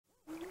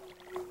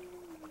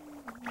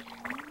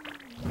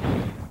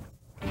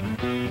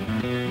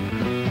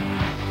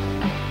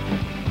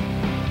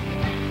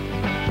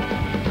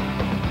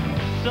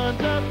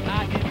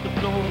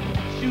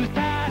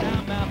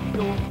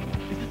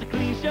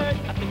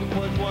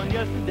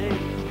yesterday.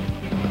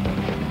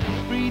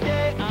 Free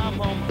day, I'm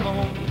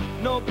home.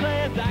 No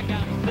plans, I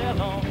got to sell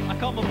home. I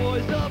call my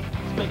boys up,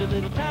 spend a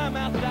little time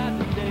outside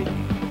today.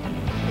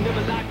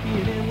 Never like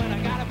being in when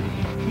I gotta be.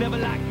 Never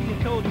like being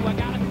told who I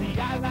gotta see.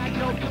 I like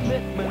no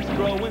commitments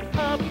growing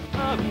up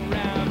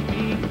around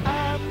me.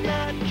 I'm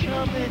not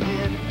coming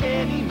in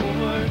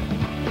anymore.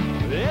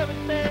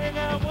 Everything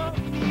I want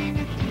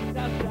is just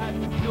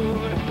outside the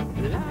door.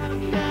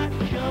 I'm not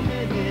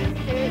coming in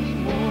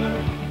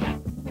anymore.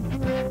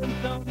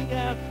 Friends on the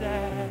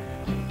outside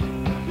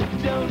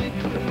don't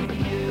include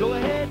you. Go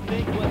ahead,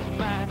 think what's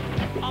mine.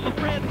 All my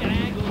friends got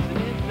angles and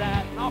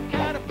insight, and all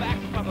kind of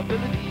facts and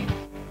probabilities.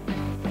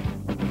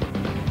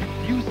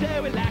 You say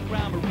we lack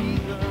rhyme or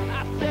reason.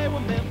 I say we're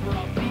meant for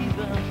all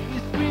seasons. We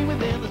scream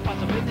with endless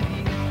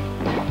possibilities.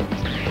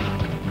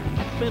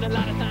 Spend a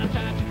lot of time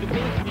trying to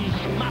convince me.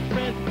 My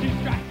friends are two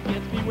strikes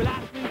against me. Well,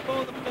 I swing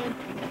for the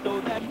fences, so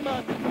that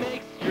must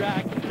make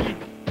strike three.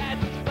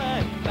 That's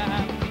fine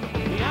by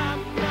me.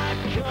 I'm not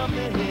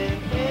coming in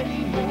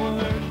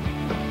anymore.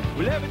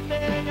 Well,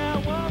 everything I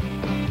want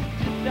is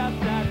just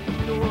outside the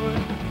door.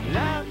 Well,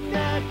 I'm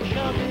not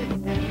coming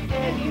in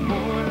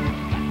anymore.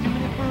 Got too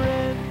many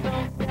friends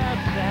on the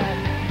outside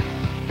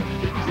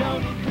that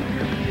don't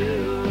include you.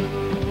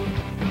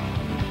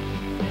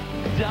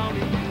 Don't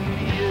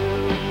include you.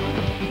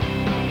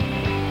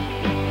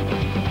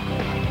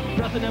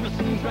 Nothing ever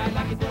seems right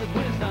like it does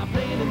when it's not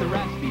playing in the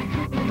right speed,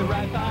 in the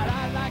right part.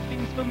 I like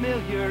things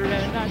familiar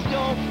and I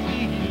don't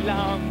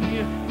belong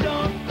here.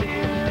 Don't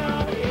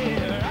belong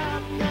here.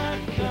 I'm not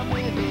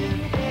coming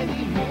in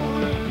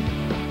anymore.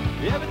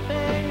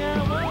 Everything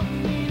I want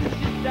is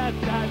just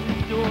outside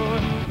the door.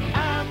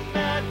 I'm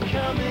not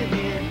coming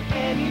in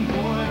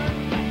anymore.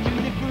 Got too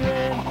many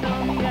friends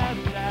on the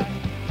outside,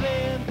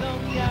 friends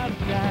on the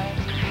outside.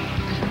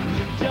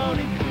 Don't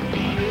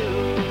include you.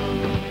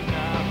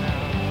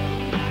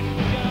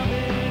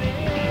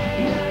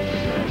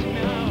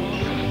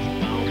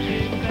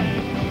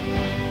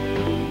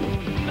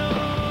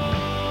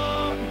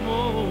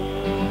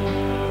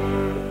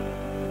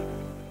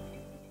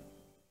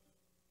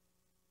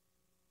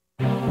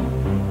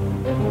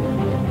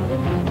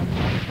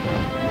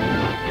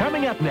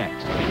 Up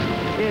next,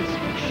 it's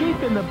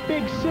Sheep in the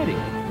Big City,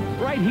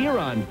 right here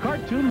on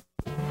Cartoon.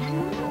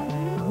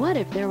 What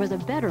if there was a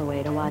better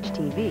way to watch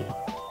TV?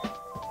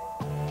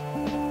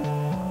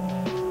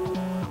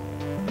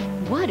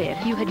 What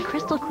if you had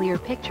crystal clear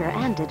picture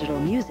and digital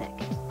music?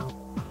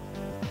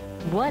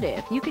 What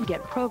if you could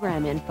get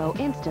program info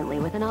instantly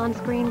with an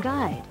on-screen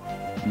guide?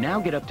 Now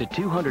get up to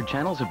 200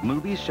 channels of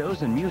movies,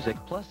 shows, and music,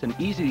 plus an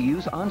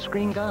easy-to-use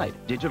on-screen guide,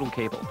 digital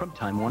cable from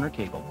Time Warner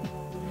Cable.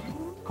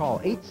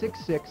 Call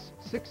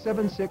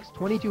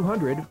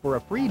 866-676-2200 for a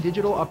free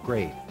digital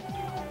upgrade.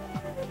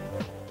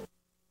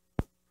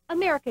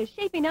 America is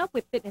shaping up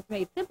with Fitness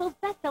Made Simple's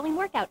best-selling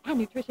workout and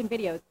nutrition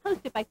videos,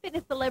 hosted by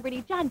fitness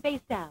celebrity John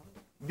Bastow.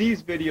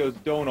 These videos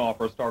don't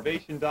offer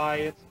starvation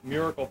diets,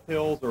 miracle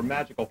pills, or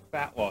magical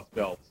fat loss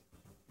belts.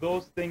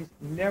 Those things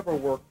never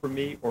work for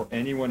me or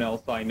anyone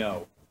else I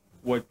know.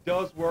 What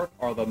does work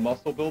are the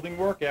muscle-building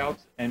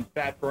workouts and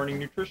fat-burning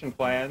nutrition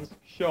plans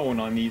shown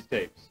on these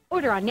tapes.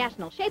 Order on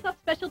National Shape Up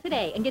Special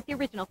today and get the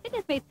original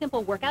Fitness Made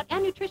Simple workout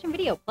and nutrition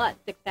video, plus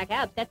 6-pack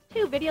abs. That's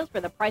 2 videos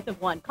for the price of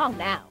 1. Call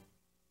now.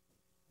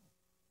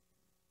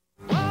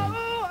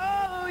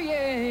 Oh,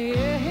 yeah.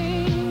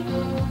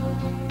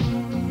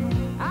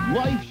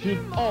 Life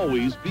should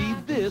always be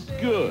this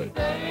good.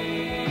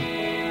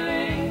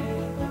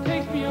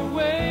 Takes me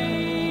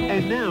away.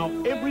 And now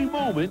every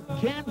moment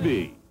can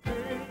be.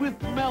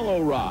 With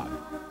Mellow Rock,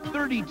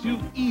 32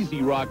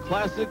 easy rock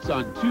classics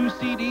on 2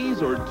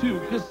 CDs or 2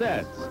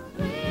 cassettes.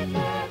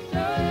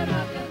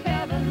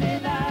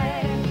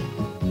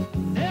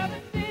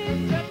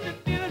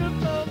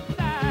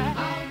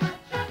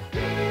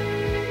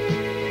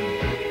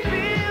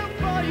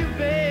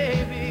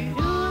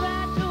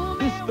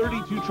 This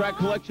 32-track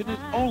collection is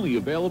only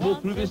available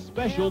through this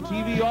special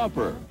TV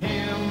offer.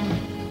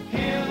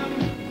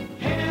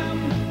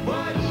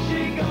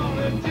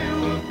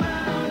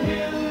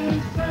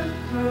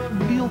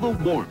 Feel the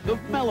warmth of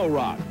Mellow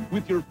Rock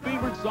with your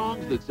favorite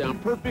songs that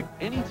sound perfect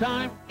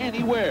anytime,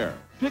 anywhere.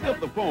 Pick up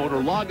the phone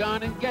or log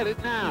on and get it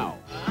now.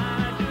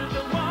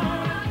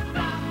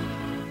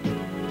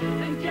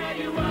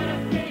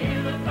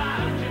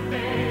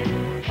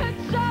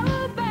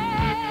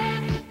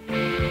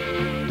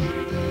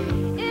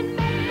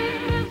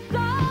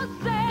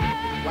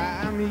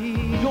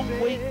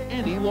 Don't wait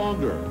any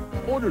longer.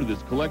 Order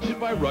this collection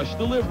by Rush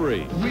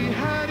Delivery. We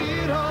had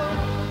it all.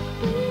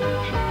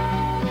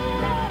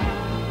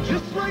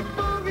 Just like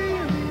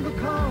Boogie in the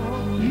car.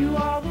 You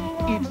are the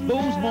one. It's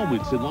those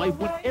moments in life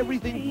when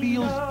everything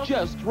feels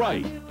just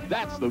right.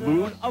 That's the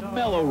mood of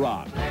Mellow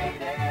Rock.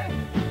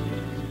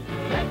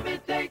 Let me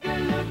take a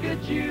look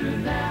at you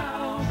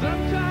now.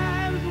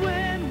 Sometimes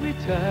when we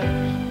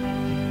touch,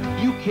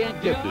 You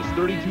can't get this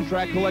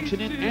 32-track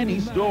collection in any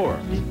store.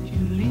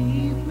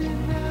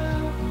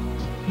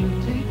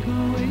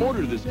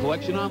 Order this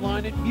collection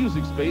online at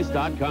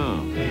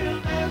MusicSpace.com.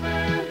 you'll never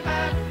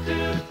have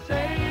to say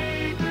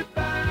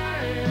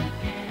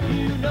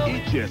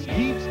just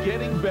keeps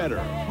getting better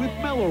with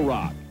Mellow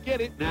Rock. Get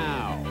it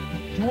now.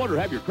 To order,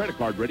 have your credit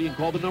card ready and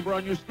call the number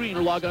on your screen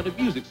or log on to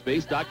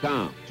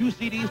MusicSpace.com. 2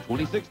 CDs,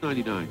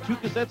 $26.99. 2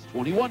 cassettes,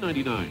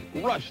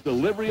 $21.99. Rush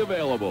delivery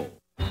available.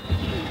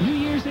 New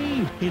Year's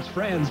Eve. It's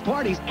friends,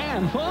 parties,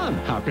 and fun.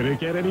 How could it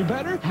get any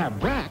better? Have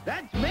Brack.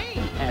 That's me.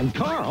 And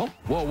Carl.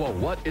 Whoa,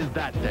 what is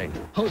that thing?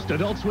 Host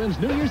Adult Swim's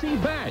New Year's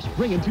Eve Bash.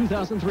 Bringing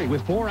 2003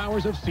 with 4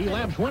 hours of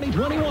C-Lab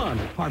 2021.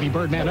 Harvey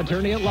Birdman,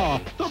 attorney at law.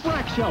 The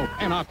Brack Show.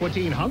 And Aqua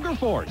Teen Hunger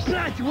Force.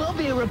 Plus, we'll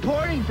be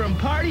reporting from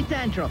Party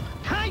Central,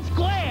 Times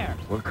Square.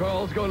 Well,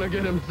 Carl's gonna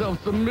get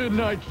himself some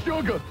midnight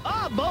sugar.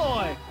 Oh,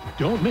 boy.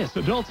 Don't miss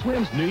Adult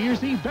Swim's New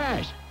Year's Eve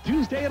Bash.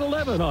 Tuesday at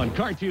 11 on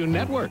Cartoon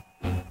Network.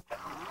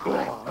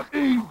 God,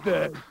 ain't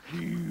that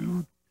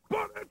cute?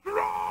 But it's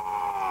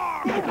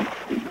wrong!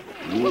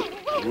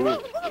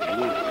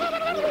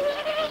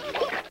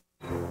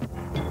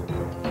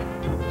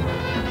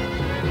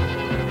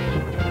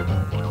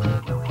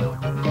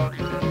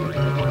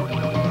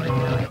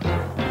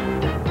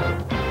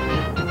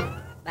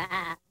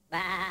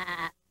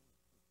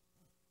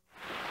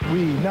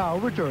 We now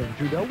return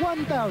to the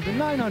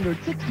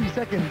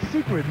 1,962nd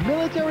Secret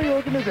Military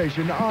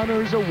Organization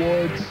Honors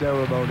Award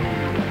Ceremony.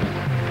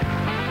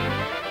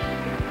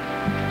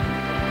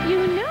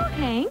 You know,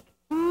 Hank,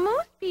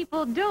 most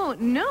people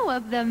don't know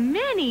of the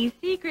many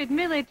secret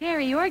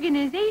military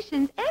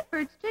organizations'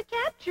 efforts to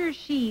capture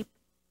sheep.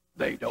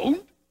 They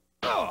don't?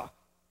 Oh,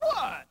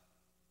 what?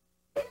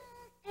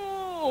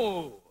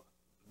 Oh,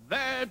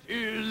 that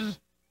is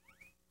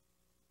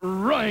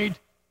right,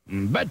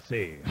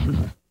 Betsy.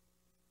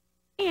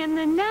 And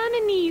the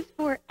nominees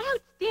for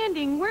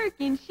outstanding work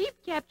in sheep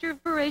capture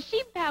for a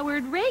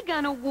sheep-powered ray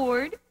gun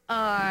award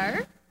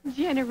are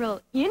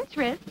General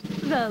Interest,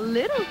 the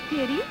little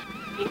city,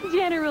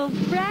 General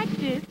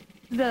Practice,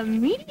 the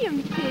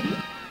medium city,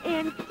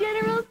 and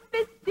General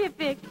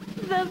Specific,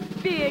 the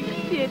big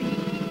city.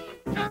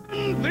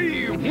 And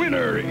the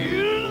winner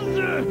is...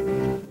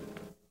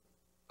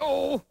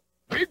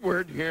 big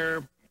word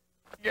here.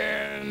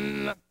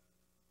 General...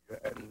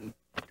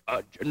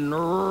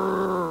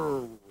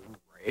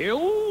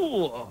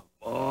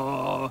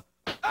 Ow!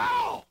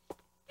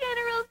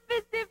 General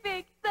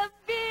Specific, the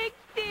big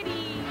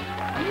city.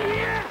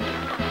 Yeah!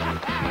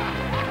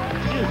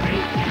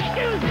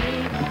 Excuse me.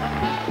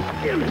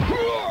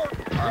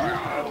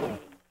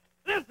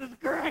 This is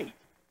great.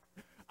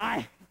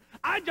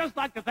 I'd just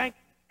like to thank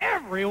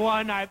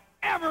everyone I've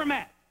ever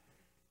met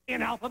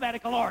in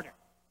alphabetical order.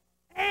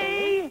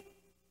 A.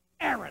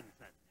 Aronson.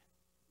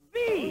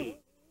 B.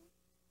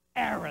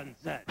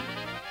 Aronson.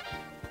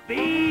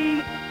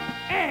 B.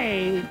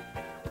 A.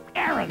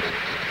 Aronson.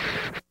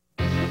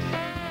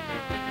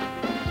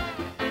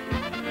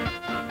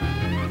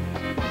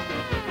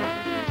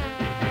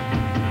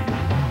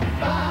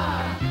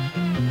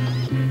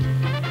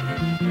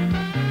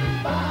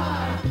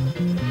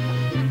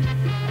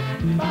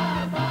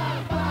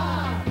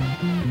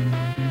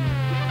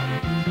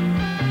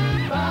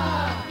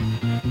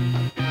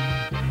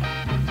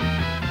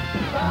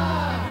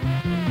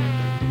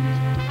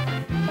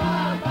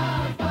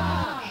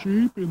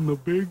 Sheep in the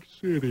big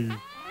city.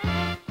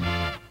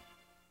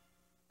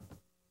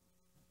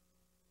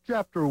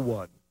 Chapter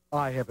 1.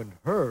 I haven't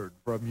heard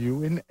from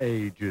you in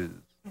ages.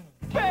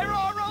 There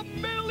are a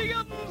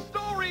million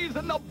stories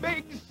in the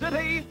big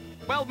city.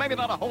 Well, maybe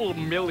not a whole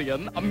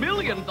million. A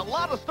million's a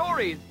lot of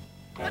stories.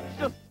 Let's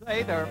just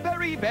say there are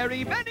very,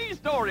 very many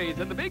stories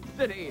in the big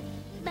city.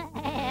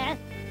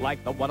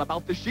 Like the one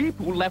about the sheep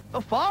who left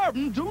the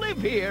farm to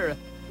live here.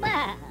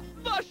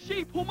 The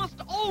sheep who must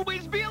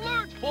always be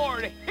alert for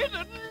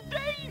hidden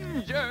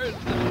dangers.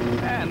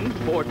 And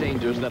for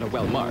dangers that are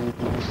well marked.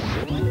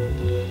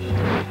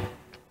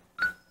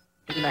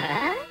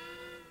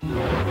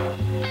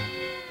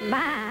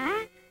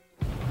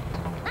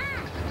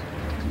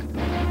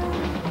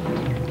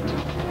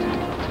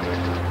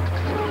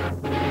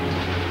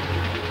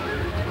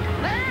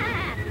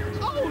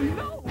 Oh,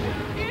 no!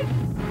 It's...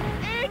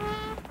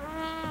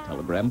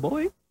 Telegram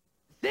boy?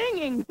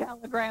 Singing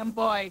Telegram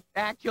Boy,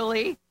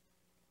 actually.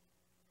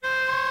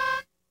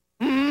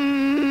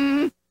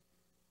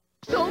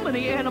 So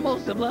many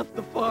animals have left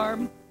the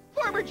farm.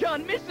 Farmer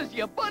John misses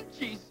you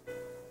bunchies.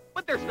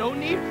 But there's no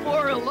need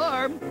for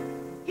alarm.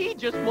 He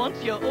just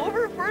wants you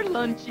over for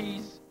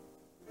lunchies.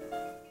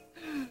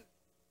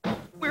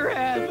 We're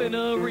having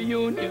a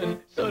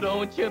reunion, so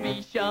don't you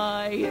be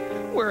shy.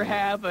 We're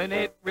having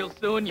it real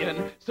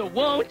soon, so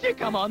won't you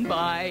come on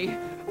by?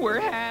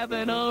 We're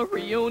having a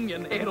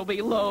reunion, it'll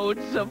be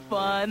loads of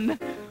fun.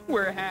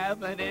 We're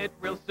having it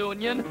real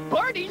soon,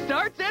 party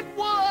starts at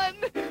 1.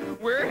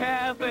 We're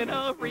having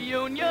a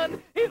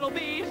reunion, it'll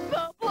be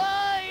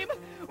sublime.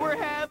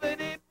 We're having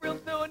it real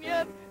soon,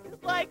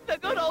 it's like the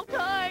good old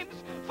times.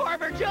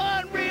 Farmer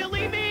John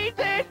really means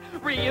it.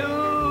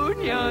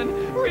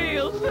 Reunion,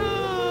 real soon.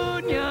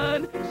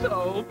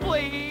 So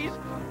please,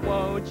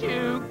 won't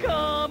you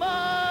come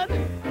on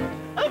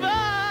by?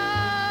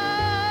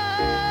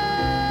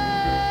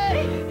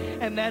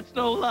 And that's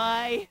no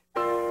lie.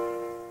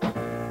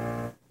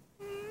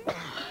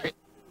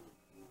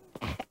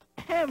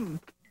 him.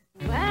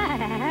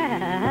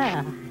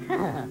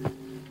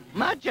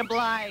 Much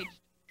obliged.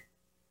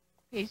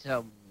 Piece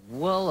of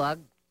wool, I'll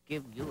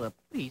give you a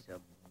piece of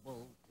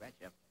wool,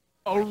 Gretchen.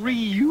 A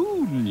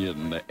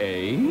reunion,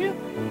 eh?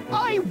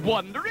 I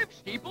wonder if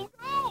Sheep will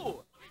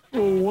go.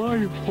 Oh,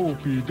 I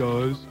hope he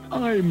does.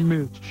 I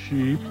miss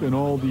Sheep and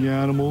all the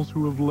animals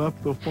who have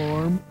left the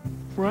farm.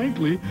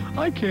 Frankly,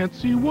 I can't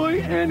see why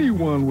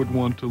anyone would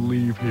want to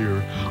leave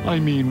here. I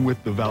mean,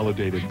 with the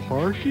validated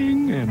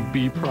parking and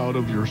Be Proud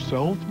of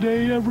Yourself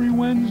Day every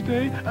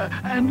Wednesday.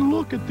 And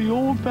look at the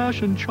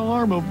old-fashioned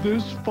charm of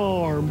this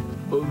farm.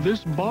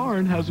 This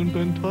barn hasn't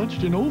been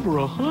touched in over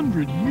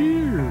 100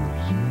 years.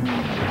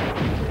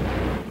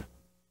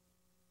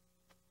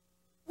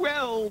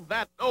 Well,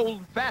 that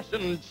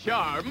old-fashioned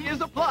charm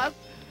is a plus,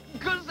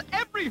 because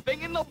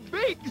everything in the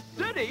big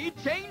city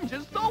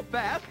changes so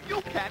fast you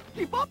can't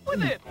keep up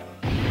with it.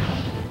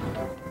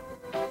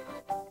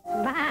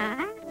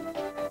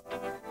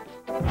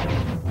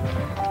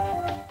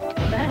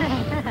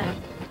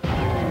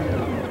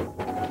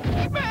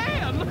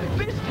 Man,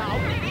 this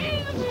town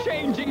is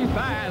changing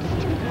fast.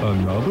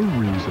 Another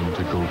reason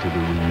to go to the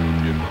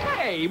reunion.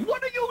 Hey,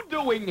 what are you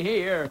doing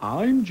here?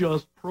 I'm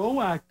just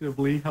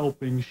proactively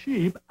helping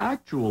Sheep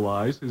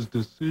actualize his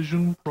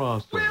decision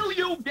process. Will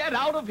you get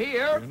out of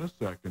here? In a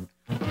second.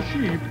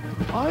 Sheep,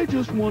 I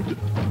just want to...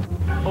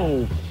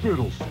 Oh,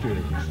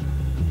 fiddlesticks.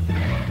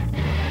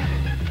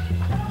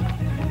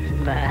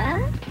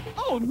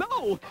 Oh,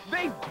 no!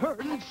 They've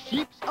turned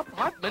Sheep's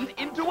apartment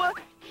into a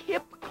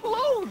hip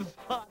clothes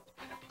hut.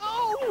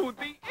 Oh,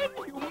 the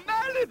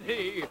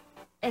inhumanity!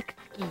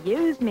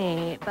 Excuse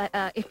me, but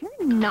if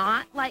you're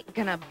not, like,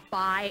 gonna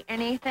buy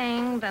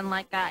anything, then,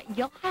 like,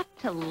 you'll have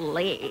to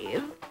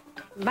leave.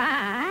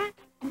 Bye.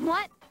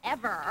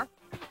 Whatever.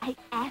 I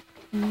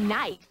asked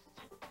nice.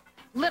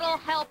 Little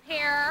help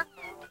here.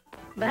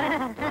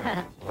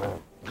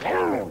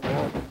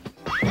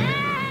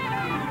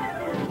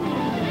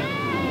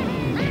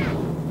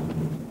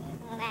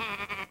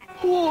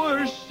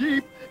 Poor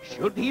Sheep!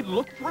 Should he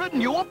look for a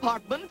new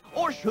apartment,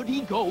 or should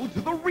he go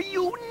to the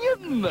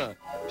reunion?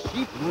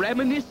 Sheep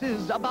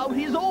reminisces about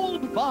his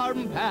old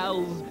farm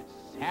pals,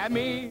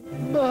 Sammy,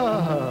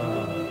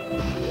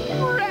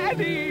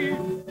 Granny,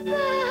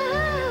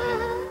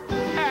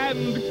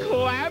 and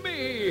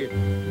Clammy.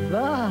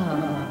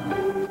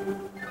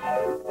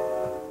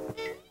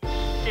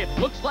 It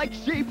looks like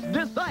Sheep's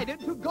decided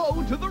to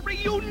go to the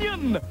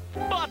reunion.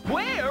 But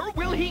where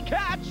will he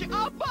catch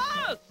a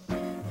bus?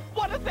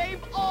 What if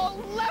they've all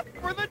left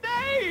for the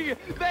day?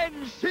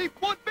 Then Sheep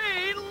would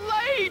be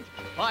late.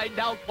 Find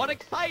out what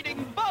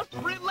exciting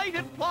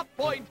bus-related plot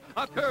point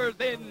occurs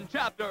in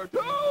Chapter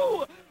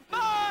 2.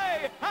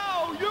 My,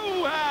 how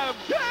you have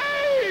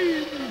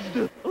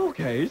changed!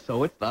 Okay,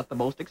 so it's not the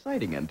most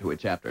exciting end to a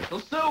chapter, so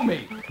sue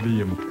me. The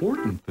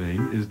important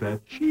thing is that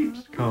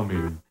Sheep's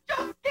coming.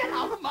 Just get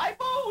out of my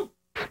booth!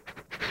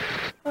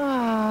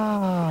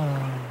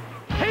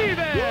 Hey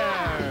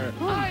there!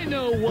 I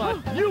know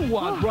what you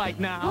want right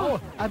now. Oh,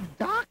 a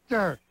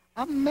doctor.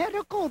 A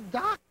medical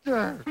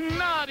doctor.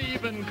 Not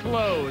even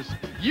close.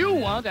 You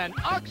want an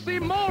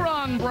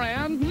Oxymoron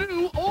brand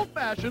new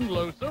old-fashioned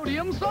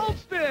low-sodium salt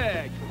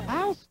stick.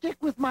 I'll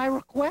stick with my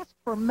request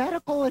for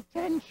medical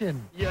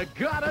attention. You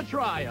gotta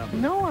try 'em.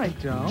 No, I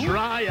don't.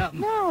 Try 'em.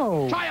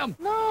 No. Try 'em.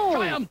 No.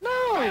 Try 'em.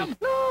 No. Try 'em.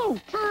 No.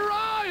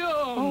 Try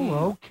 'em.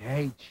 Oh,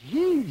 okay.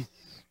 Jeez.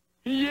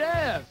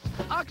 Yes,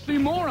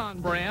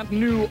 Oxymoron brand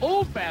new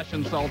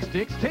old-fashioned salt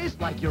sticks taste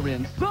like you're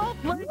in Salt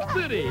Lake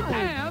City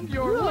and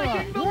you're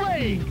licking the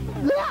lake.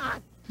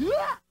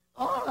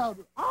 Oh,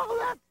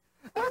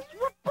 that's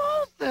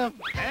repulsive.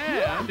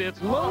 And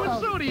it's low in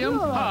sodium,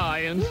 high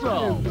in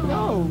salt.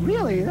 No,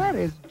 really, that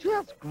is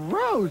just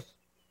gross.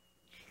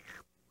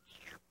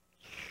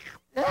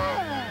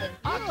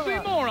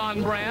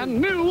 Oxymoron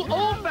brand new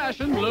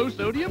old-fashioned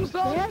low-sodium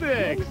salt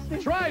sticks.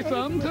 Try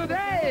some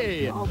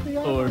today.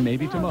 Or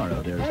maybe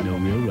tomorrow. There's no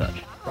real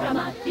rush. From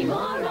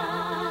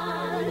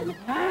Oxymoron.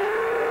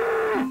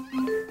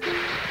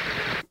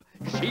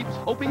 Sheep's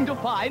hoping to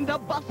find a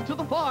bus to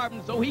the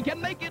farm so he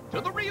can make it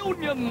to the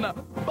reunion.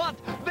 But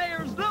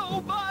there's no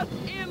bus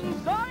in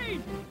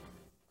sight.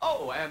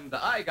 Oh, and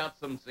I got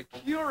some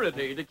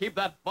security to keep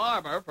that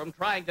farmer from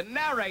trying to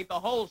narrate the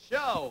whole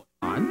show.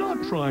 I'm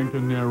not trying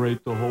to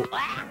narrate the whole...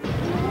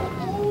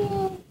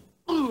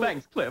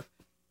 Thanks, Cliff.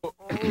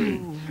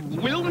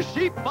 Will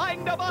Sheep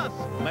find a bus?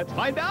 Let's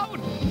find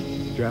out.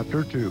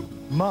 Chapter 2.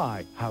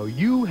 My, how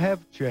you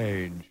have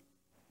changed.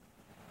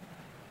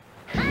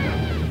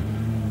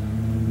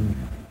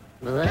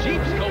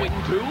 Sheep's going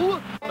to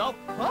the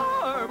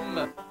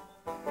farm.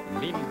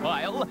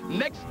 Meanwhile,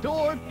 next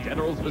door,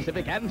 General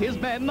Specific and his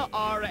men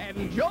are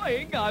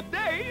enjoying a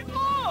day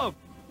off.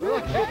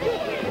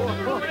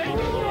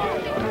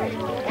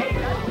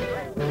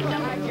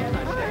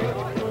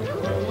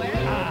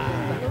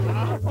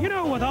 You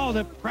know, with all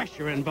the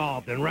pressure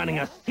involved in running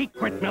a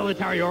secret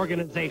military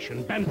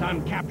organization bent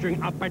on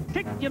capturing a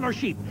particular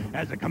sheep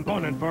as a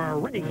component for a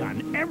ray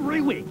gun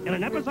every week in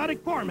an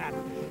episodic format,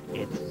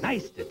 it's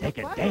nice to take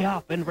a day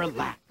off and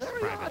relax.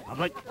 private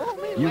public.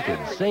 You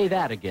can say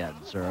that again,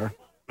 sir.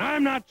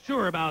 I'm not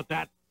sure about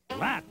that.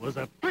 That was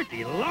a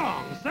pretty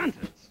long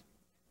sentence.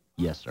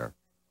 Yes, sir.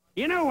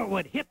 You know what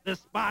would hit the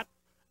spot?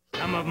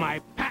 Some of my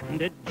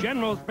patented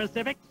General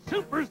Specific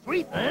Super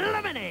Sweet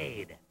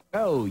Lemonade.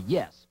 Oh,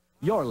 yes.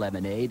 Your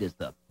lemonade is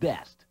the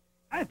best.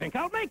 I think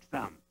I'll make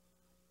some.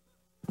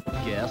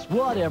 Guess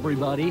what,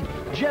 everybody?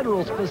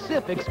 General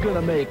Specific's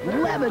gonna make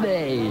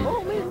lemonade.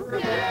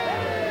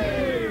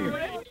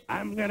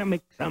 I'm gonna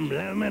make some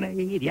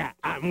lemonade. Yeah,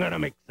 I'm gonna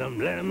make some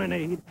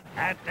lemonade.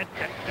 Hey,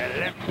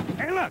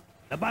 look,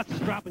 the bus is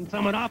dropping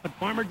someone off at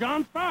Farmer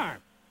John's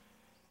farm.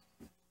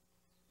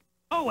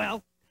 Oh,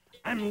 well,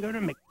 I'm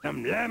gonna make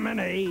some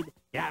lemonade.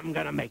 Yeah, I'm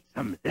gonna make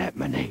some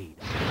lemonade.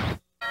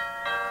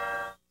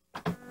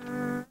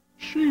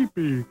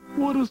 Sheepy,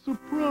 what a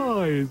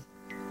surprise.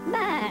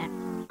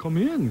 Come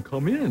in,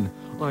 come in.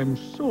 I'm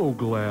so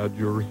glad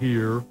you're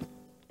here.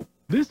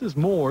 This is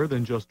more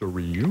than just a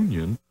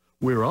reunion.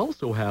 We're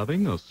also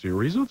having a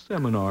series of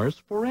seminars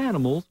for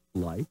animals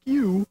like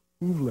you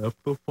who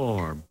left the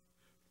farm.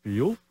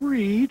 Feel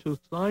free to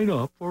sign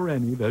up for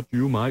any that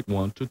you might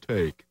want to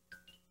take.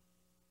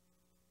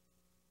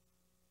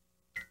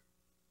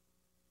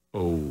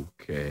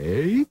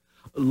 Okay,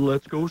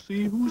 let's go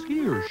see who's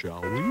here,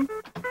 shall we?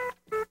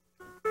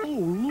 Oh,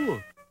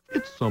 look,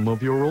 it's some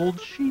of your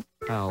old sheep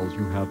pals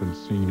you haven't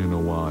seen in a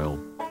while.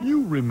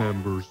 You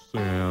remember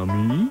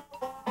Sammy?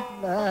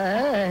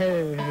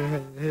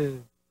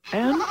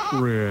 And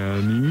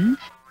Franny?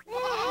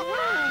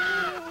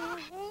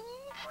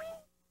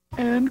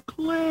 And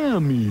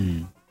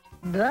Clammy?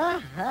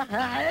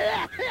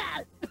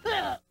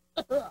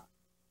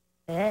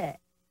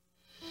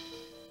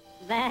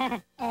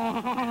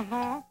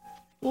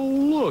 Oh,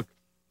 look,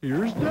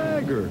 here's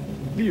Dagger,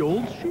 the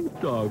old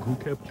sheepdog who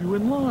kept you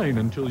in line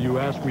until you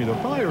asked me to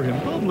fire him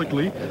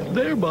publicly,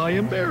 thereby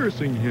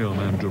embarrassing him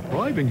and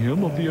depriving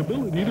him of the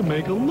ability to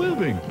make a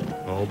living.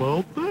 How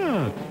about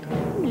that?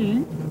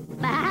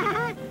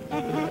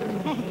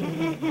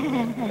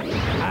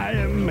 I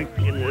am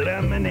making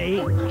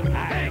lemonade.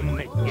 I'm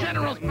making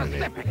General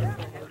Specific.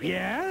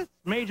 Yes,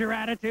 Major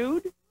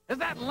Attitude? Is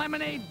that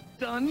lemonade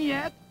done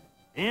yet?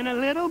 In a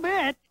little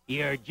bit.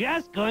 You're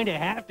just going to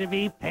have to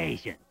be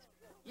patient.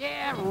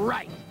 Yeah,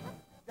 right.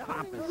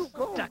 Pompous,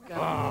 stuck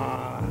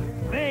up.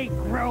 They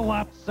grow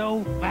up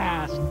so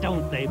fast,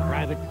 don't they,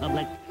 private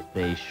public?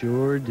 They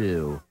sure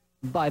do.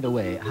 By the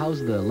way, how's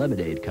the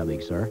lemonade coming,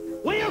 sir?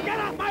 Will you get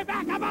off my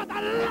back about the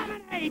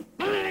lemonade,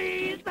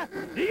 please?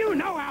 Do you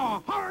know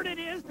how hard it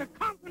is to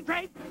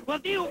concentrate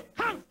with you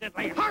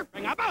constantly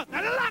harping about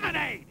the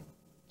lemonade?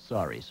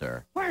 Sorry,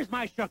 sir. Where's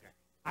my sugar?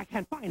 I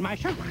can't find my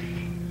sugar.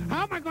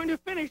 How am I going to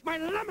finish my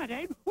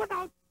lemonade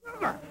without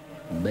sugar?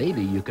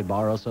 Maybe you could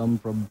borrow some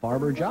from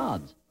Farmer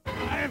John's.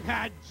 I've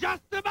had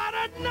just about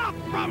enough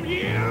from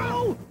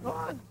you!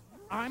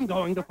 I'm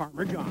going to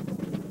Farmer John.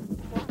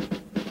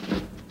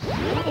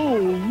 Oh,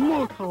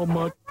 look how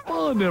much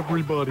fun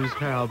everybody's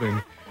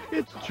having.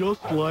 It's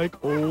just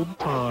like old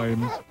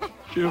times.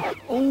 If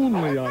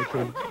only I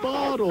could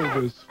bottle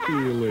this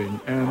feeling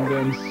and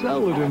then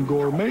sell it in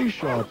gourmet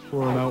shops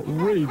for an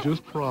outrageous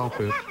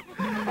profit.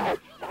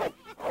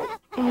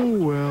 Oh,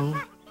 well.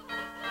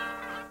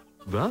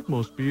 That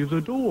must be the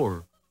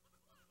door.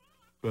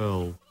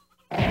 Bell.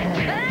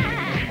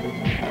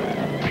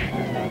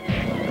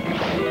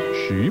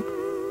 Sheep,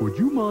 would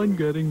you mind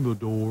getting the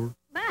door?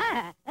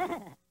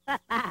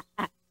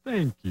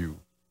 Thank you.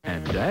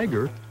 And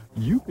Dagger,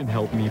 you can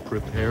help me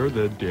prepare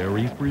the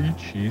dairy-free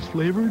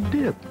cheese-flavored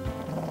dip.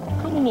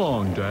 Come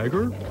along,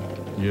 Dagger.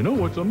 You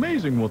know, it's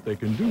amazing what they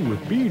can do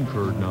with bean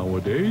curd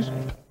nowadays.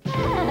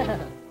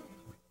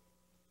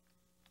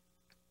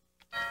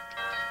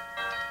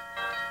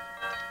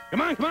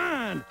 Come on, come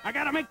on! I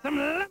gotta make some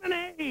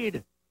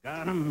lemonade!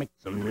 Gotta make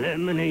some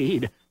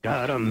lemonade.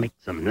 Gotta make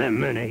some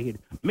lemonade.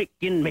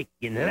 Making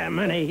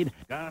lemonade.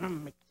 Gotta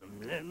make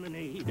some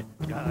lemonade.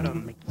 Gotta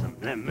make some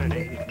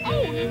lemonade.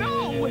 Oh,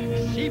 no!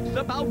 Sheep's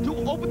about to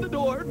open the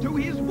door to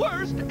his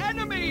worst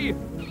enemy!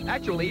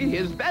 Actually,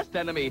 his best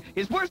enemy.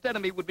 His worst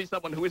enemy would be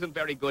someone who isn't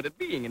very good at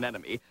being an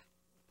enemy.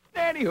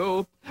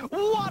 Anywho,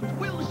 what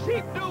will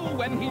Sheep do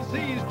when he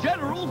sees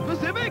General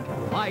Specific?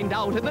 Find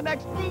out in the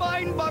next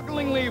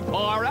mind-bogglingly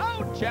far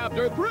out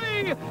Chapter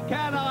 3,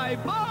 Can I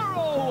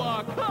Borrow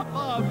a Cup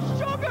of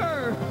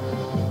Sugar?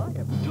 I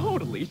am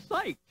totally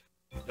psyched.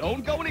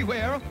 Don't go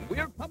anywhere.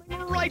 We're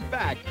coming right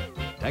back.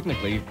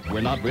 Technically,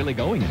 we're not really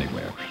going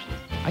anywhere.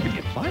 I could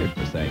get fired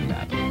for saying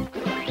that.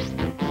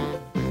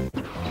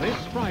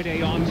 This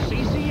Friday on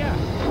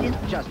CCF. It's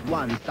just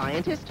one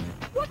scientist.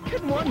 What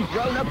can one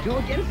grown-up do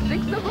against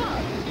 6 of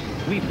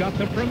us? We've got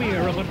the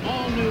premiere of an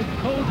all-new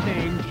code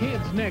name,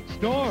 Kids Next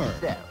Door.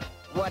 So,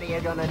 what are you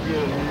gonna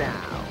do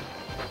now?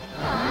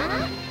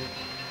 Huh?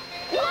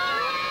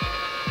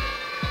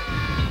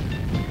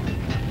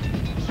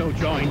 So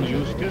join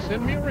Eustace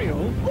and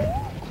Muriel.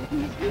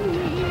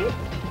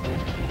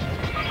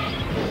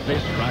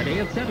 This Friday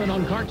at 7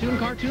 on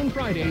Cartoon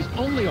Fridays,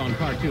 only on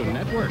Cartoon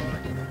Network.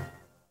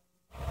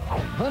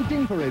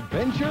 Hunting for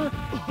adventure?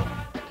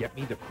 Get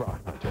me the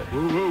Croc Hunter.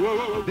 Whoa, whoa, whoa,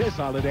 whoa. This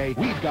holiday,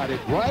 we've got it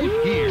right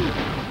here.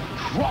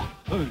 Croc,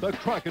 the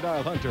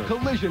Crocodile Hunter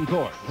Collision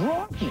Course.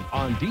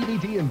 On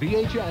DVD and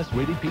VHS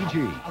rated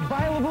PG.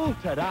 Available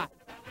today.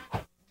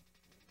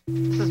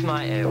 This is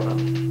my AOL.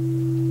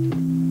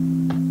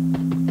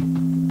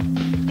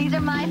 These are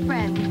my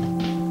friends.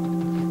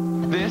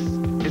 This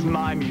is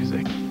my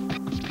music.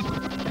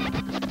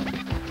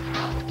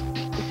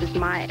 This is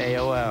my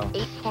AOL.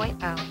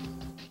 8.0.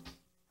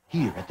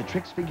 Here at the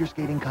Tricks Figure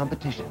Skating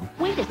Competition.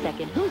 Wait a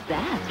second, who's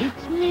that?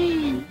 It's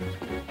me.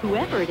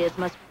 Whoever it is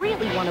must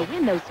really want to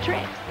win those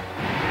tricks.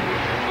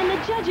 And the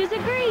judges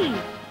agree.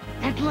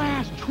 At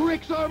last,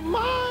 tricks are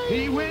mine!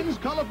 He wins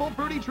colorful,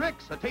 fruity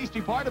tricks, a tasty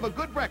part of a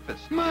good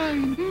breakfast.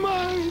 Mine!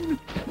 Mine!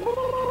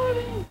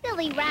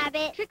 Silly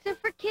rabbit. Tricks are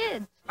for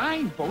kids.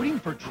 I'm voting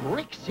for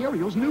Trick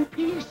Cereal's new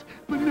piece,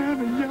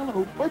 banana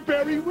yellow or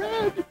berry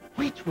red.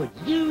 Which would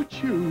you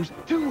choose?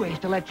 2 ways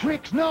to let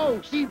Tricks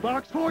know. See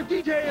box for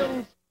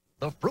details.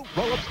 The Fruit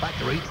Roll-Ups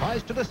Factory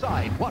tries to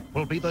decide what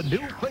will be the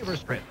new flavor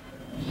strip.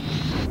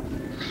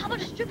 How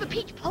about a strip of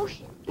peach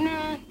potion?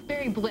 Nah,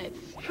 berry blitz.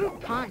 Fruit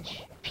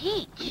punch.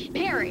 Peach.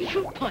 Berry.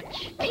 Fruit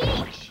punch.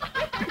 Peach.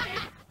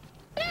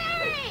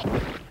 Berry!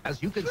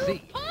 As you can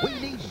see, we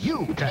need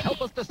you to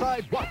help us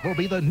decide what will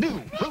be the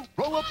new Fruit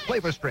Roll-Ups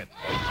flavor strip.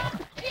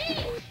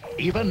 Peach.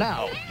 Even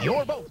now,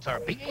 your votes are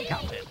being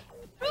counted.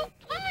 Fruit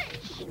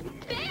punch.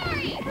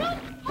 Berry. Fruit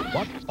punch.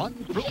 What fun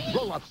Fruit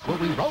Roll-Ups will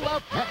we roll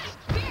out next?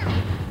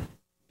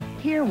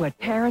 Hear what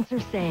parents are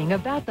saying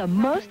about the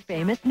most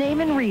famous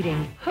name in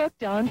reading,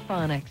 Hooked on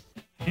Phonics.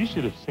 You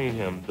should have seen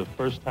him the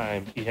first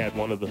time he had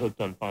one of the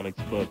Hooked on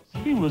Phonics books.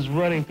 He was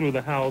running through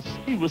the house.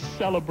 He was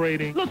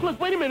celebrating. Look,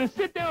 wait a minute.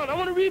 Sit down. I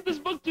want to read this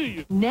book to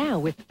you. Now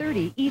with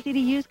 30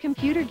 easy-to-use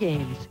computer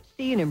games.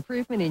 See an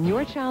improvement in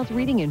your child's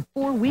reading in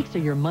 4 weeks or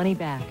your money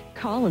back.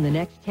 Call in the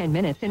next 10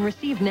 minutes and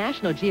receive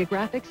National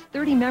Geographic's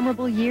 30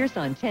 Memorable Years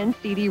on 10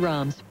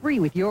 CD-ROMs free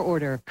with your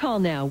order. Call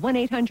now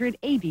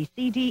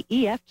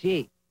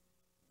 1-800-ABCDEFG.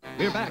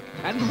 We're back,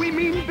 and we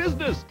mean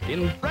business.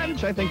 In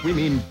French, I think we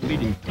mean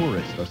fleeting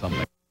tourist or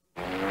something.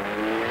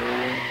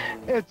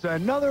 It's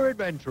another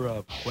adventure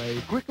of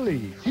Quay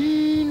Quickly,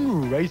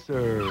 Teen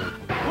Racer.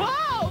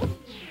 Whoa!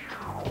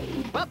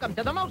 Welcome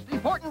to the most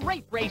important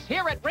race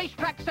here at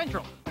Racetrack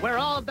Central, where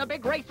all of the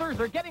big racers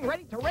are getting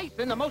ready to race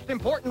in the most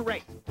important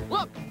race.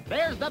 Look,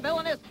 there's the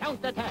villainous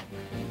count to 10.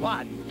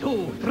 1,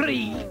 2,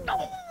 3.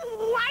 Oh,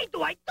 why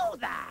do I do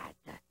that?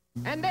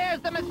 And there's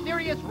the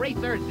mysterious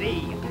Racer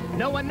Z.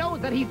 No one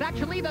knows that he's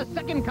actually the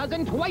second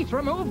cousin twice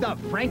removed of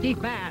Frankie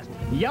Fast,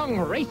 young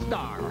race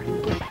star.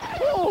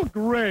 Oh,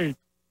 great.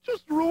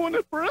 Just ruin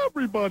it for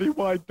everybody,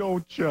 why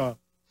don't ya?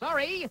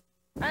 Sorry.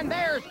 And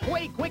there's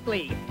Quay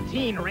Quickly,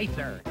 teen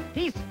racer.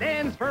 He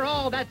stands for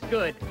all that's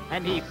good,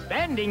 and he's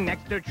standing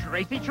next to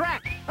Tracy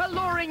Track,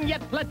 alluring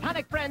yet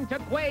platonic friend to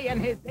Quay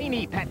and his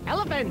zany pet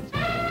elephant.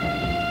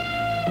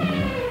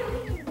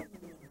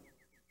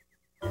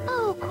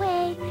 Oh,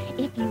 Quay,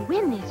 if you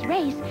win this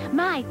race,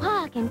 my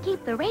pa can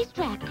keep the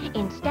racetrack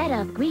instead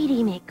of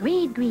Greedy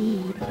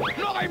McGreed.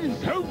 I'm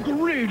so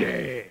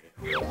greedy!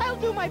 I'll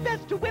do my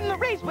best to win the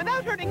race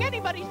without hurting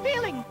anybody's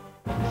feelings.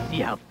 See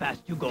how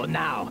fast you go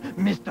now,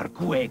 Mr.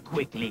 Quay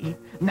Quickly.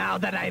 Now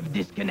that I've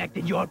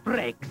disconnected your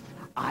brakes,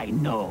 I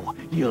know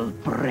you'll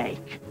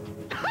break.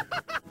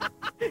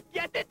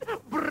 Get it?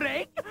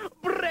 Break?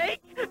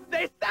 Break?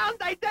 They sound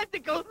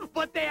identical,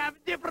 but they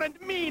have different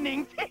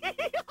meanings.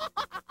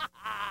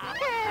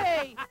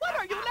 Hey, what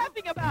are you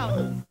laughing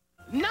about?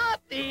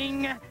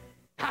 Nothing!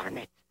 Darn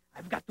it!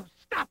 I've got to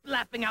stop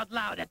laughing out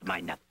loud at my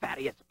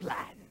nefarious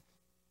plans.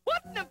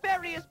 What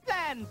nefarious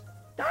plans?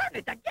 Darn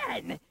it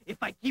again! If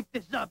I keep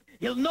this up,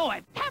 he'll know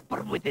I've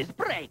tampered with his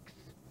brakes.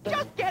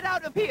 Just get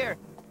out of here!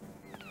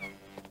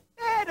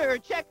 Better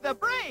check the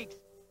brakes,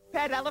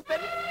 pet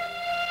elephant.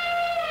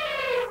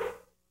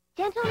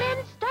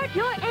 Gentlemen, start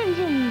your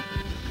engines.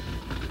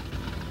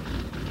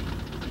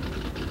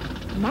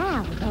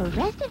 Now, the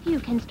rest of you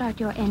can start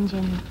your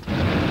engines.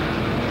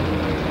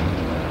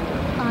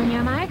 On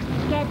your marks,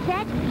 get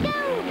set, go!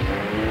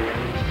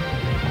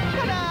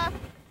 Ta-da!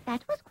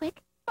 That was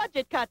quick.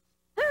 Budget cuts.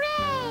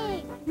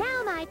 Hooray!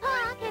 Now my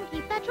paw can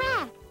keep the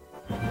track.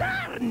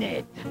 Darn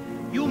it!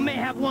 You may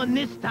have won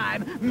this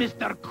time,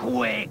 Mr.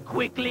 Quay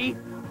Quickly,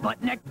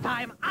 but next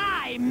time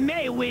I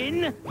may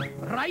win.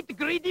 Right,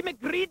 Greedy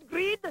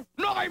McGreed?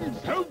 I'm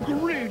so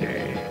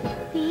greedy!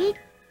 See?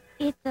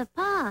 It's a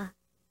paw.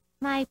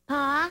 My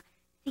paw?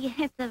 See,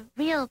 it's a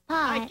real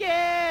paw. I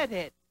get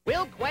it.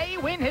 Will Quay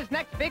win his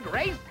next big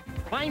race?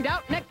 Find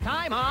out next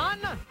time on...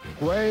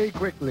 Quay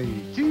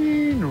Quickly,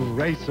 Teen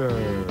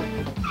Racer.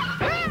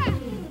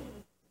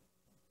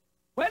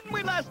 When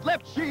we last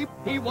left Sheep,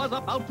 he was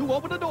about to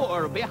open a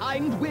door,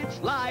 behind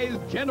which lies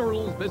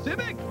General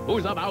Specific,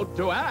 who's about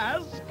to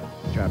ask...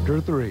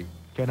 Chapter 3.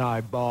 Can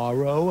I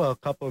borrow a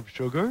cup of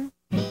sugar?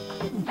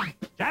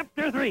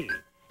 Chapter 3.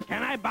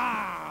 Can I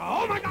buy...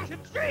 Oh my gosh,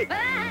 it's sheep!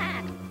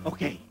 Ah!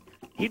 Okay,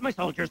 heed my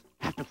soldiers,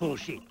 have to fool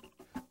sheep.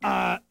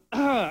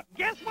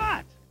 Guess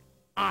what?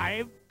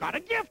 I've got a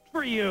gift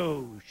for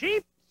you,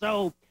 sheep.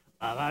 So,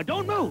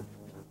 Don't move.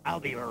 I'll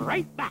be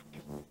right back.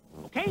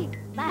 Okay?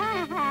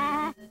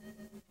 Bye.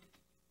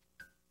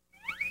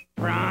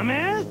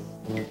 Promise?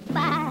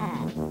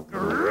 Bye.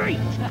 Great!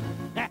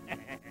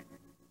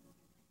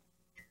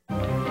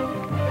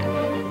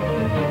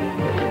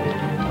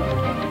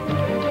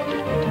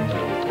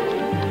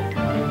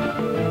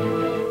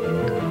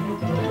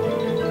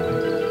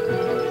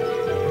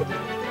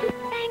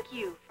 Thank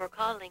you for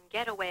calling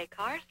Getaway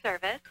Car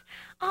Service.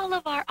 All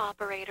of our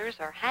operators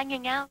are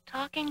hanging out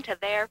talking to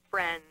their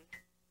friends.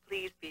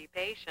 Please be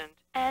patient.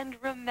 And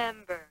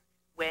remember,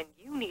 when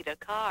you need a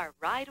car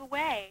right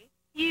away,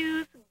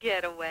 use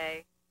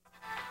Getaway.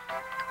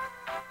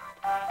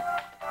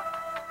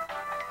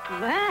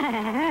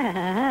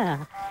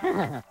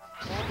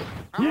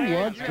 Who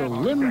wants to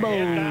limbo?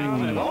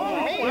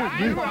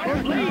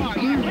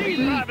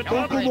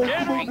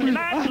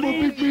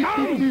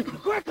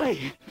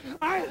 Quickly!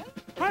 I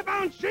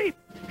found Sheep!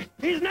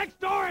 He's next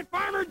door at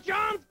Farmer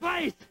John's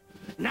place!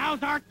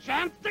 Now's our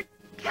chance to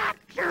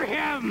capture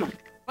him!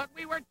 But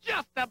we were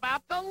just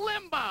about to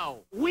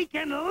limbo. We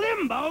can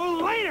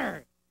limbo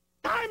later!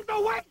 Time's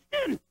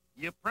a-wasting!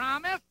 You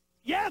promise?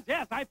 Yes,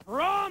 I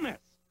promise!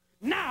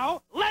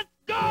 Now, let's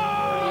go!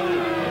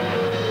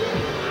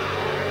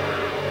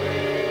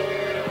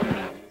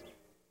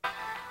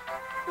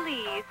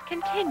 Please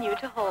continue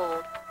to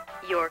hold.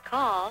 Your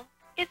call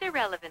is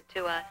irrelevant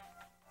to us.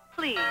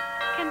 Please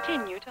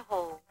continue to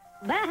hold.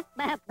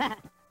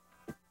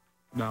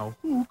 Now,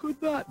 who could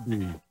that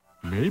be?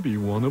 Maybe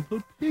one of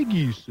the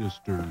Piggy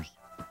sisters.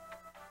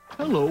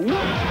 Hello.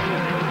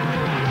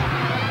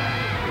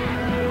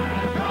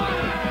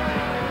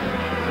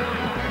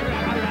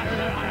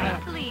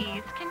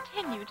 Please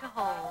continue to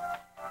hold.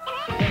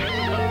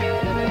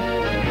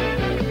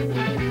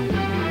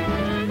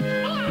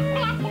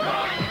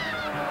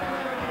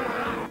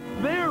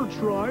 They're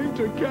trying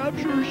to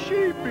capture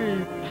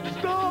Sheepy.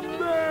 Stop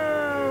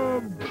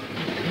them!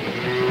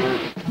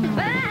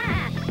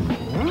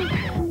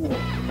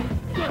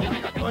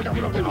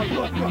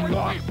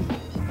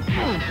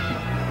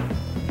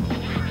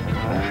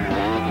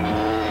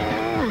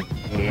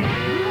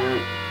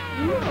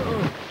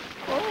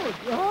 Oh,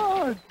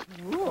 God!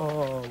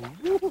 Whoa.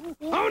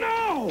 Oh,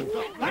 no!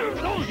 Our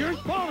soldier's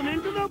fallen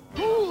into the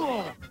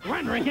pool,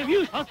 rendering him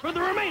useless for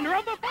the remainder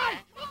of the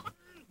fight!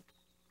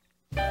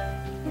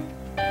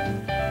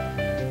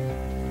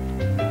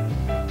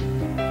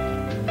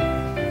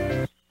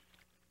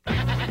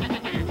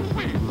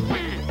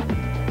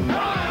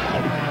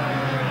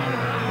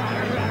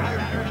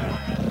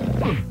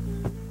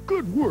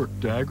 Good work,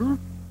 Dagger.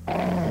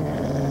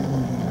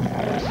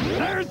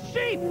 There's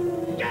Sheep!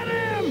 Get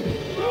him!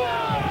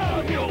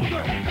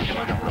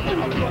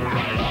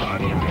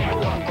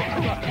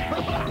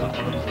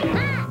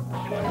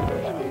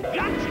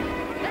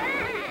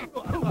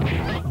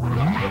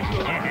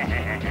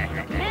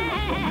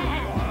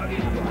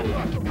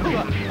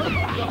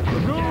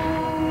 No!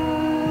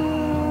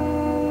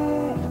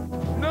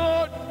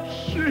 Not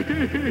Sheep!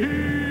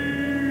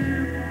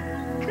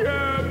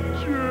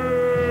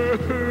 Capture!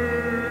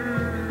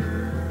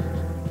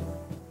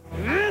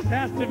 This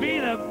has to be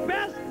the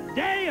best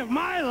day of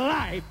my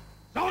life!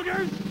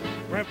 Soldiers,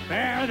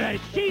 prepare the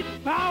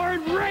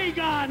sheep-powered ray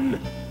gun!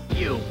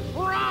 You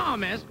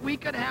promised we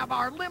could have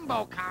our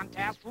limbo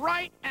contest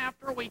right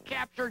after we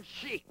captured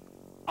Sheep.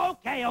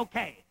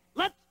 Okay.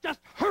 Let's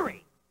just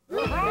hurry!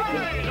 Good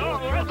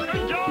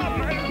job,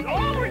 man.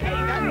 Over here.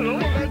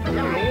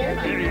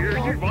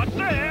 What's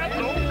that?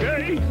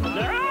 Okay.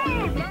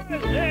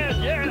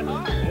 Yes.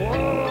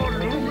 Oh,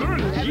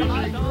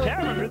 look,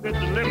 talented at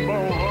the limbo.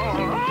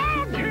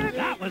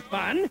 That was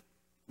fun.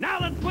 Now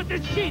let's put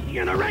this sheep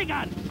in a ray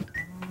gun.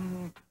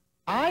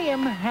 I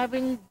am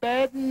having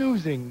bad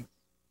newsings.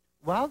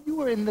 While you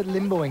were in the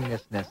limboing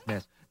nest,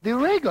 the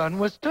ray gun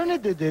was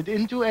turned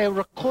into a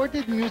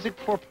recorded music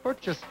for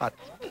purchase hut.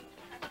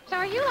 So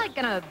are you, like,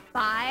 gonna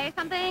buy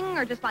something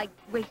or just, like,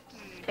 waste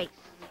space?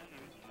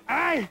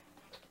 I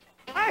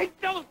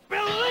don't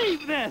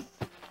believe this!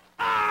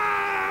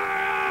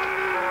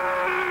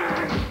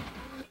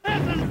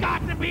 This has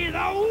got to be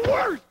the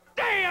worst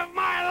day of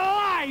my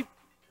life!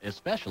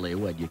 Especially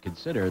when you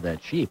consider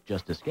that Sheep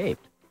just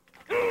escaped.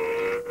 No!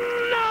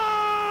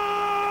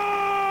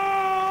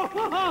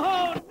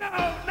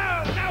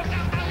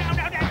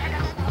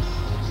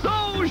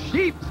 So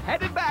Sheep's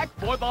headed back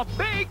for the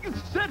big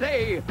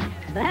city.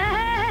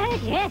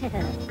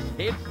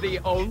 It's the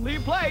only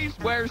place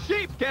where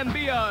sheep can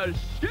be a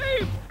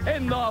sheep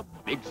in the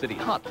big city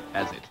hut,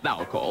 as it's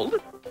now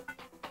called.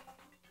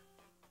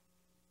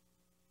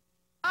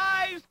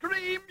 I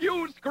scream,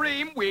 you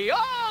scream, we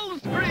all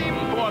scream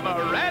for the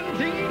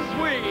ranting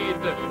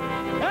Swede.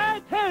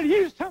 I tell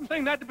you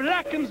something that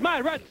blackens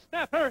my red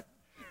snapper.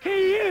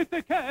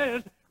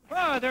 Cuticles.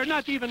 Oh, they're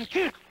not even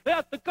cute. They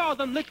have to call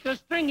them little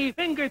stringy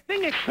finger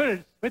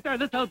thingicles with their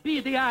little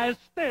beady eyes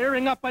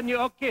staring up on you.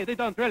 Okay, they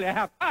don't really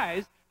have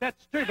eyes.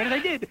 That's true, but if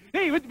they did,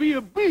 they would be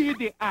a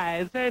beady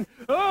eyes saying,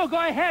 oh, go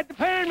ahead,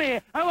 turn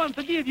me. I want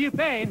to give you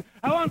pain.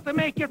 I want to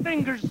make your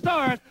fingers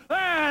sore.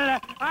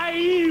 Well,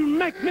 I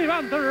make me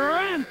want to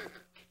run.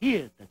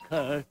 Here's the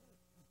car.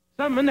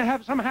 Someone to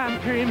have some hand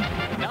cream.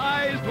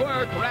 Nice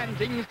work,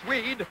 ranting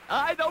Swede.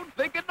 I don't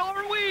think a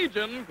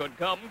Norwegian could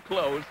come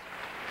close.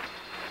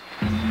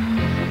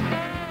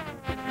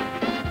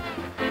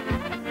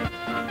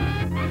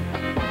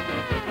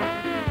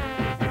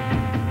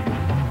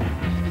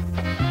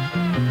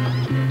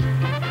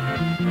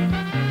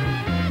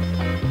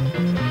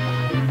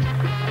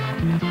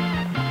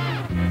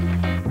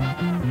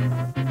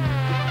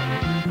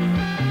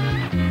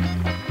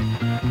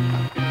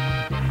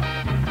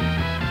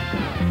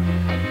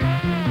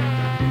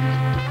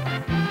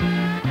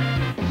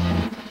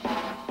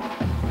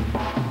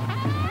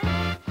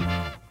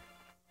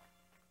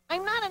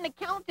 I'm not an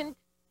accountant,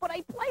 but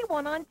I play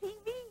one on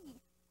TV.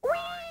 Whee!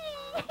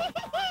 Look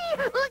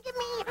at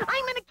me!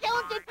 I'm an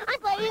accountant! I'm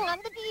playing on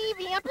the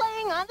TV! I'm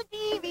playing on the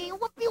TV!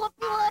 Whoopee,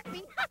 whoopee,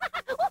 whoopee!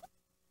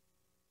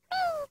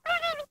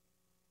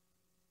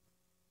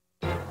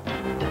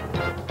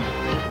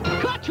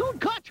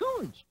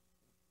 Cartoons!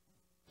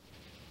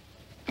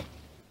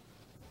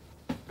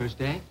 First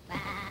day?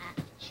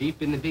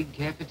 Sheep in the big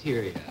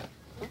cafeteria.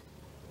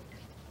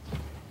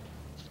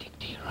 Stick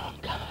to your own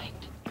kind.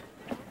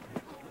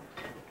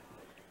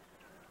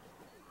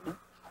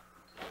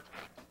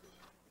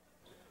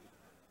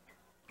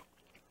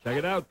 Check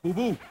it out,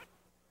 boo-boo.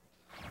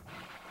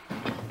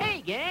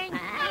 Hey, gang!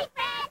 Hey,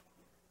 Fred!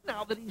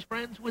 Now that he's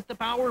friends with the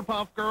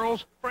Powerpuff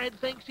Girls, Fred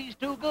thinks he's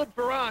too good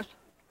for us.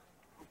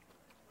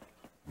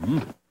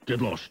 Get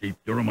lost, Sheep.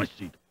 You're on my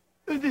seat.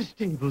 This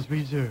table's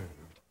reserved.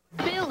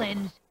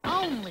 Villains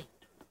only.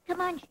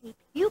 Come on, Sheep.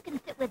 You can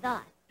sit with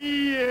us.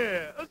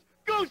 Yes.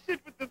 Go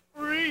sit with the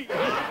freaks.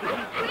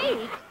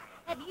 Freaks?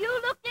 Have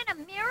you looked in a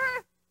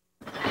mirror?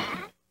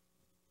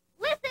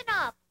 Listen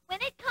up.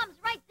 When it comes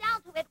right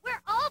down to it,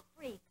 we're all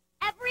freaks.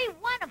 Every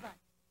one of us.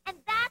 And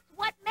that's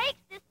what makes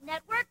this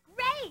network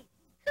great.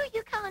 Who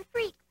you calling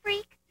freak,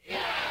 freak?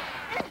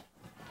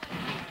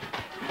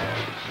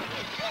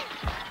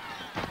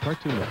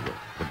 Cartoon Network,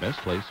 the best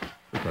place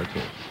for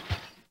cartoons.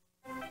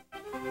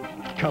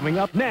 Coming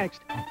up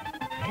next,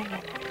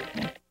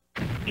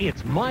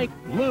 it's Mike,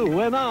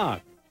 Lou, and Og,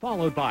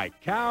 followed by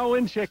Cow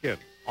and Chicken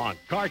on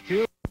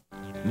Cartoon.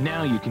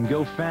 Now you can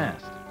go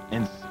fast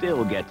and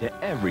still get to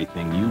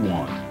everything you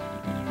want.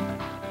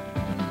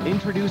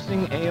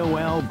 Introducing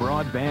AOL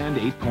Broadband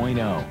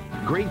 8.0.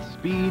 Great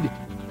speed,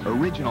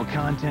 original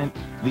content,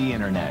 the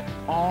internet,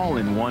 all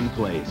in one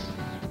place.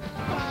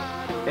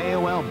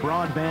 AOL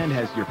Broadband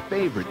has your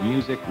favorite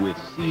music with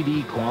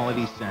CD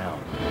quality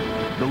sound.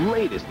 The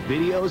latest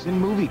videos and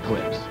movie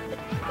clips.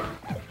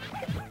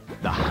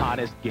 The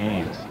hottest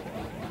games.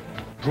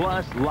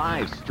 Plus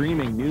live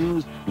streaming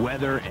news,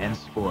 weather, and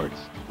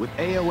sports. With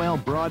AOL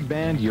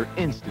Broadband, you're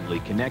instantly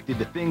connected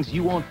to things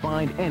you won't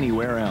find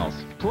anywhere else.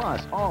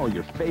 Plus all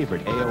your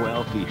favorite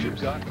AOL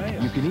features.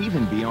 You can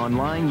even be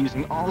online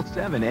using all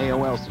 7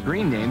 AOL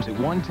screen names at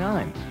one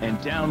time. And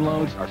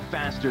downloads are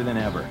faster than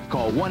ever.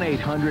 Call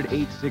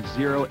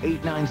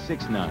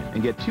 1-800-860-8969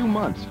 and get 2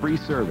 months free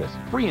service,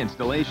 free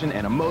installation,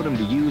 and a modem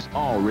to use,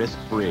 all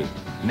risk-free.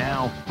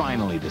 Now,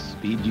 finally, the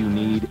speed you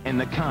need and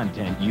the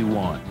content you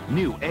want.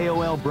 New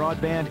AOL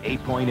Broadband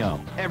 8.0.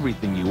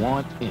 Everything you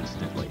want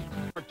instantly.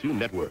 Cartoon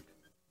Network.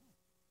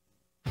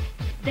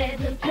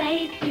 There's a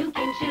place you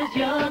can choose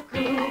your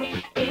crew.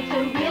 It's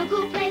a real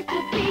cool place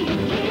to be a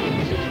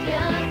kid. Choose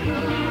your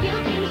crew. You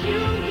can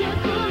choose your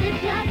cool and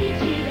Chucky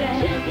Cheetah.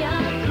 Choose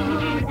your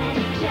cool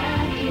and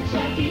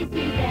Chucky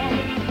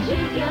Cheetah.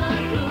 Choose your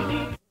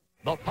crew.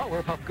 The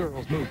Powerpuff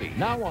Girls movie,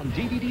 now on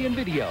DVD and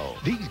video.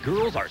 These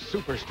girls are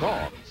super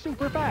strong,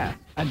 super fast,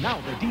 and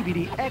now the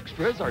DVD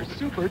extras are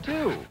super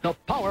too. The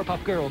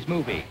Powerpuff Girls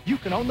movie. You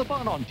can own the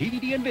fun on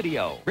DVD and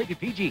video. Rated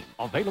PG.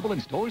 Available in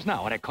stores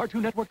now and at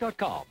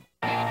CartoonNetwork.com.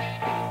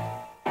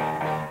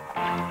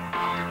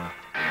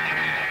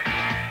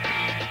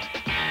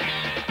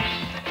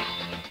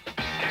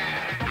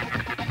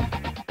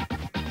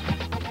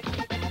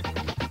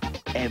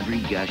 Every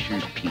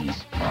Gushers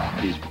piece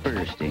is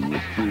bursting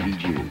with fruity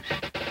juice.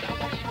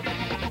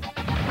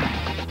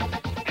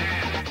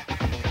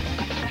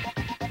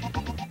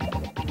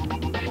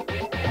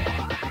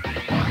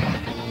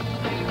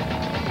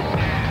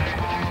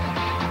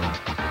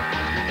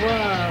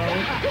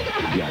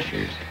 Whoa.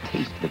 Gushers,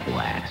 taste the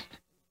blast.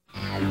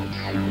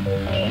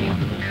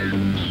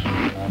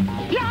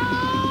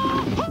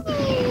 Yahoo!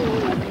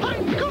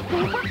 I'm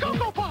Cuckoo for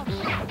Cocoa Puffs!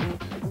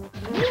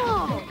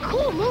 Whoa,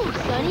 cool move,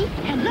 Sonny.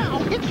 And now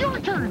it's your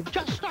turn.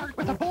 Just start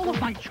with a bowl of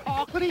my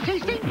chocolatey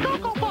tasting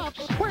Cocoa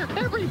Puffs, where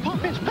every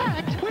puff is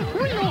packed with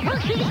real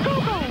Hershey's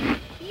cocoa.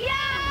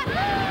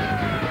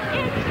 Yahoo!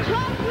 It's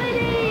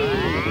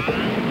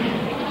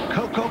chocolatey!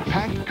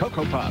 Cocoa-packed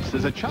Cocoa Puffs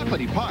is a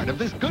chocolatey part of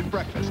this good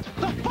breakfast.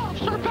 The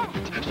puffs are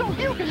packed, so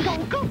you can go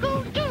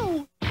cuckoo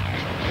too.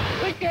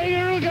 Okay,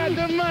 here we go.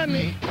 got the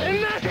money,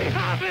 and now they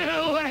hopping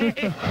away.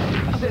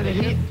 I said the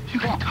hip, you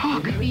can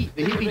talk. The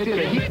hippie to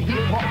the hip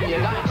hop, you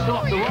got to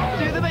stop the rock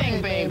to the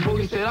bang bang.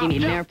 Boogie said up,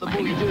 jump, the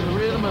boogie to the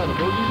rhythm of the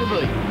boogie to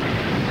the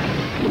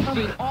beat. I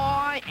mean,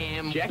 I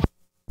am Jack.